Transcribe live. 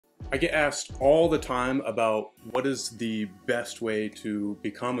I get asked all the time about what is the best way to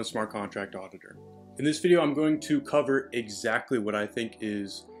become a smart contract auditor. In this video, I'm going to cover exactly what I think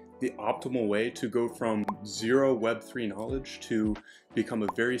is the optimal way to go from zero Web3 knowledge to become a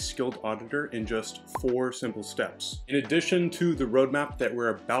very skilled auditor in just 4 simple steps. In addition to the roadmap that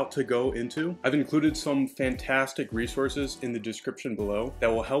we're about to go into, I've included some fantastic resources in the description below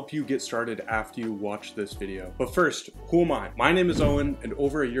that will help you get started after you watch this video. But first, who am I? My name is Owen, and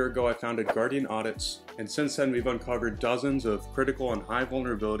over a year ago I founded Guardian Audits, and since then we've uncovered dozens of critical and high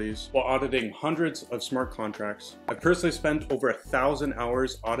vulnerabilities while auditing hundreds of smart contracts. I've personally spent over 1,000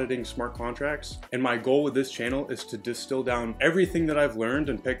 hours auditing smart contracts, and my goal with this channel is to distill down everything that I've learned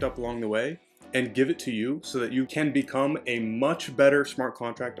and picked up along the way and give it to you so that you can become a much better smart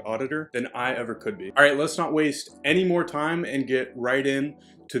contract auditor than I ever could be. All right, let's not waste any more time and get right in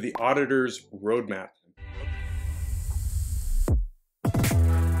to the auditor's roadmap.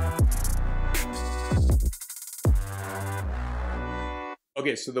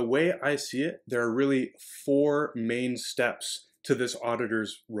 Okay, so the way I see it, there are really 4 main steps to this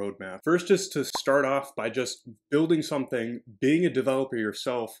auditor's roadmap. First is to start off by just building something, being a developer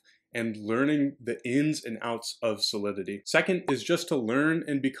yourself, and learning the ins and outs of Solidity. Second is just to learn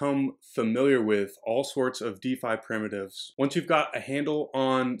and become familiar with all sorts of DeFi primitives. Once you've got a handle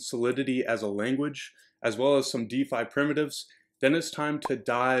on Solidity as a language, as well as some DeFi primitives, then it's time to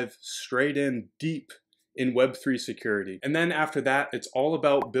dive straight in deep in Web3 security. And then after that, it's all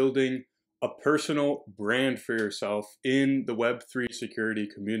about building a personal brand for yourself in the Web3 security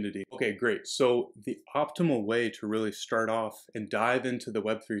community. Okay, great. So the optimal way to really start off and dive into the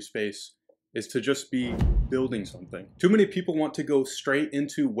Web3 space is to just be building something. Too many people want to go straight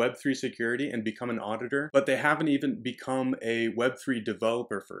into Web3 security and become an auditor, but they haven't even become a Web3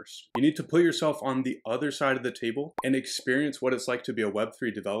 developer first. You need to put yourself on the other side of the table and experience what it's like to be a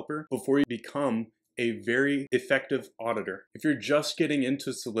Web3 developer before you become a very effective auditor. If you're just getting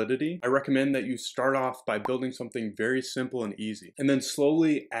into Solidity, I recommend that you start off by building something very simple and easy, and then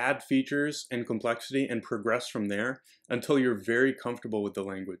slowly add features and complexity and progress from there until you're very comfortable with the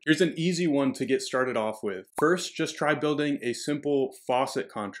language. Here's an easy one to get started off with. First, just try building a simple faucet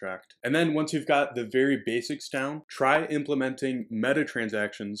contract. And then once you've got the very basics down, try implementing meta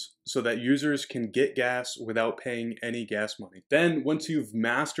transactions so that users can get gas without paying any gas money. Then once you've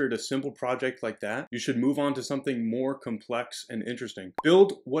mastered a simple project like that, you should move on to something more complex and interesting.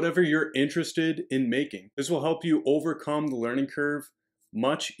 Build whatever you're interested in making. This will help you overcome the learning curve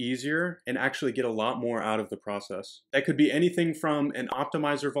much easier and actually get a lot more out of the process. That could be anything from an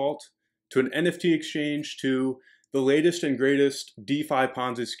optimizer vault to an NFT exchange to the latest and greatest DeFi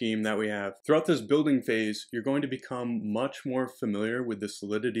Ponzi scheme that we have. Throughout this building phase, you're going to become much more familiar with the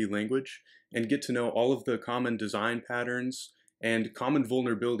Solidity language and get to know all of the common design patterns and common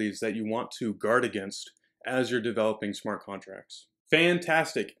vulnerabilities that you want to guard against as you're developing smart contracts.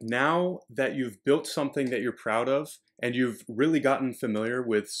 Fantastic. Now that you've built something that you're proud of and you've really gotten familiar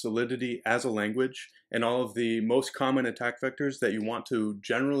with Solidity as a language and all of the most common attack vectors that you want to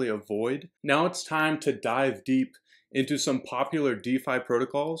generally avoid, now it's time to dive deep into some popular DeFi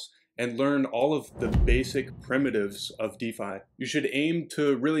protocols and learn all of the basic primitives of DeFi. You should aim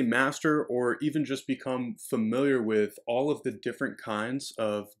to really master or even just become familiar with all of the different kinds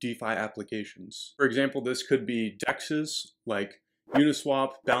of DeFi applications. For example, this could be DEXs like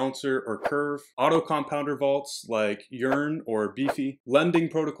Uniswap, Balancer, or Curve, auto compounder vaults like Yearn or Beefy, lending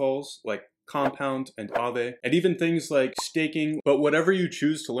protocols like Compound and Aave, and even things like staking. But whatever you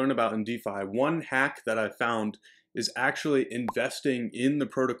choose to learn about in DeFi, one hack that I found is actually investing in the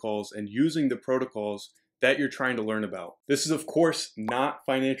protocols and using the protocols that you're trying to learn about. This is of course not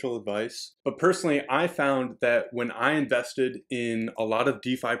financial advice, but personally I found that when I invested in a lot of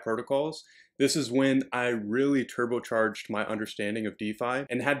DeFi protocols, this is when I really turbocharged my understanding of DeFi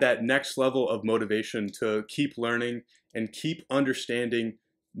and had that next level of motivation to keep learning and keep understanding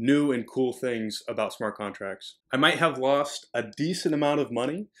new and cool things about smart contracts. I might have lost a decent amount of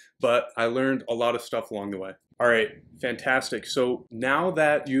money, but I learned a lot of stuff along the way. All right, fantastic. So now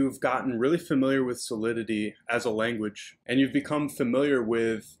that you've gotten really familiar with Solidity as a language and you've become familiar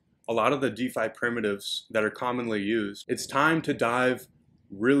with a lot of the DeFi primitives that are commonly used, it's time to dive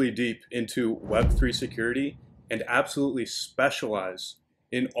really deep into Web3 security and absolutely specialize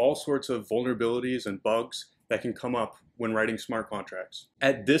in all sorts of vulnerabilities and bugs that can come up when writing smart contracts.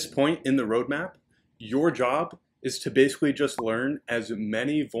 At this point in the roadmap, your job is to basically just learn as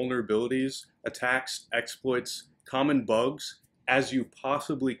many vulnerabilities, attacks, exploits, common bugs as you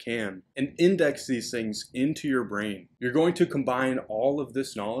possibly can and index these things into your brain. You're going to combine all of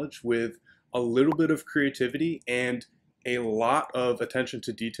this knowledge with a little bit of creativity and a lot of attention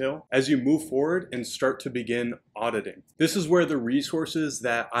to detail as you move forward and start to begin auditing. This is where the resources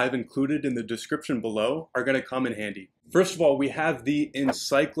that I've included in the description below are going to come in handy. First of all, we have the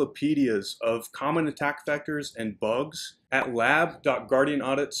encyclopedias of common attack vectors and bugs at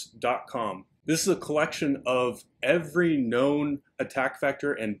lab.guardianaudits.com. This is a collection of every known attack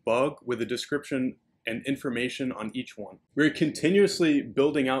vector and bug with a description and information on each one. We're continuously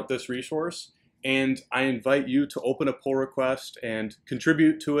building out this resource, and I invite you to open a pull request and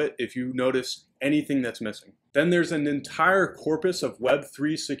contribute to it if you notice anything that's missing. Then there's an entire corpus of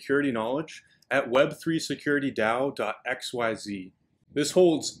Web3 security knowledge at web3securitydao.xyz. This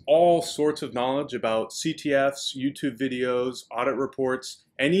holds all sorts of knowledge about CTFs, YouTube videos, audit reports,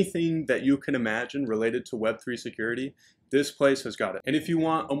 anything that you can imagine related to Web3 security. This place has got it. And if you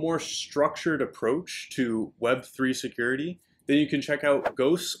want a more structured approach to Web3 security, then you can check out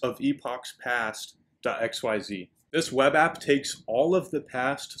ghostsofepochspast.xyz. This web app takes all of the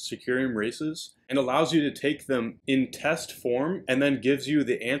past Securium races and allows you to take them in test form and then gives you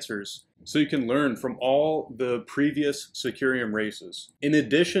the answers so you can learn from all the previous Securium races. In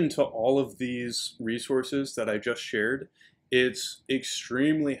addition to all of these resources that I just shared, it's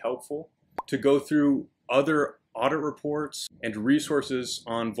extremely helpful to go through other audit reports and resources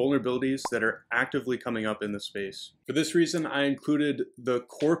on vulnerabilities that are actively coming up in the space. For this reason, I included the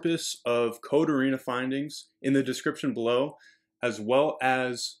corpus of Code Arena findings in the description below, as well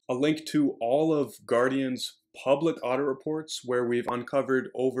as a link to all of Guardian's public audit reports where we've uncovered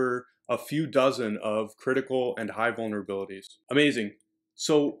over a few dozen of critical and high vulnerabilities. Amazing.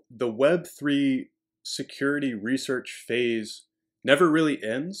 So the Web3 security research phase never really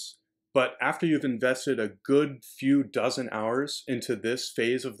ends, but after you've invested a good few dozen hours into this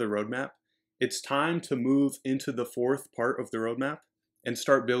phase of the roadmap, it's time to move into the fourth part of the roadmap and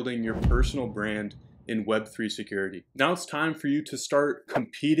start building your personal brand in Web3 security. Now it's time for you to start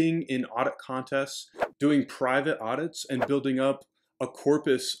competing in audit contests, doing private audits, and building up a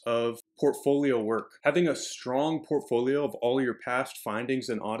corpus of portfolio work. Having a strong portfolio of all your past findings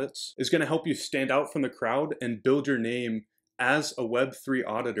and audits is going to help you stand out from the crowd and build your name as a Web3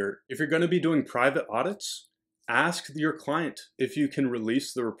 auditor. If you're going to be doing private audits, ask your client if you can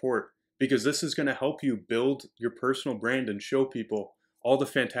release the report, because this is going to help you build your personal brand and show people all the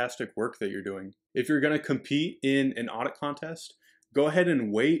fantastic work that you're doing. If you're going to compete in an audit contest, go ahead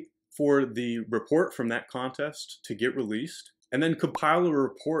and wait for the report from that contest to get released, and then compile a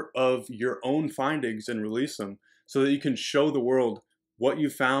report of your own findings and release them so that you can show the world what you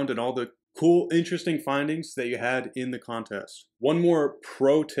found and all the cool, interesting findings that you had in the contest. One more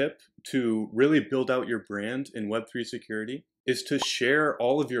pro tip to really build out your brand in Web3 security is to share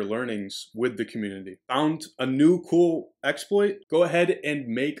all of your learnings with the community. Found a new cool exploit? Go ahead and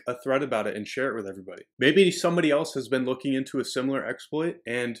make a thread about it and share it with everybody. Maybe somebody else has been looking into a similar exploit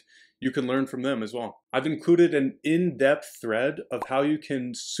and you can learn from them as well. I've included an in-depth thread of how you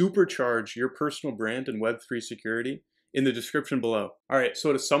can supercharge your personal brand in Web3 security in the description below. All right,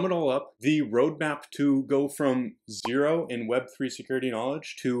 so to sum it all up, the roadmap to go from zero in Web3 security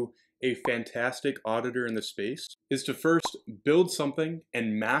knowledge to a fantastic auditor in the space is to first build something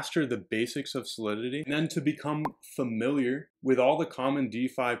and master the basics of Solidity, and then to become familiar with all the common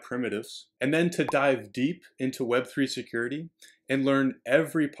DeFi primitives, and then to dive deep into Web3 security and learn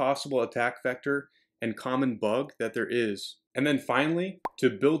every possible attack vector and common bug that there is. And then finally, to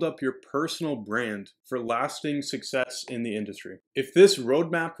build up your personal brand for lasting success in the industry. If this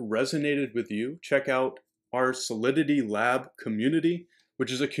roadmap resonated with you, check out our Solidity Lab community,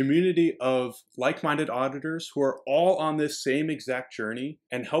 which is a community of like-minded auditors who are all on this same exact journey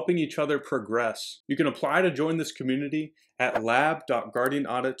and helping each other progress. You can apply to join this community at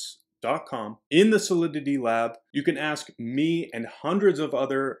lab.guardianaudits.com. In the Solidity Lab, you can ask me and hundreds of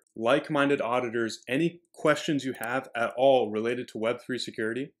other like-minded auditors any questions you have at all related to Web3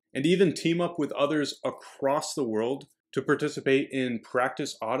 security, and even team up with others across the world to participate in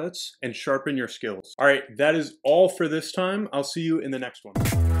practice audits and sharpen your skills. All right, that is all for this time. I'll see you in the next one.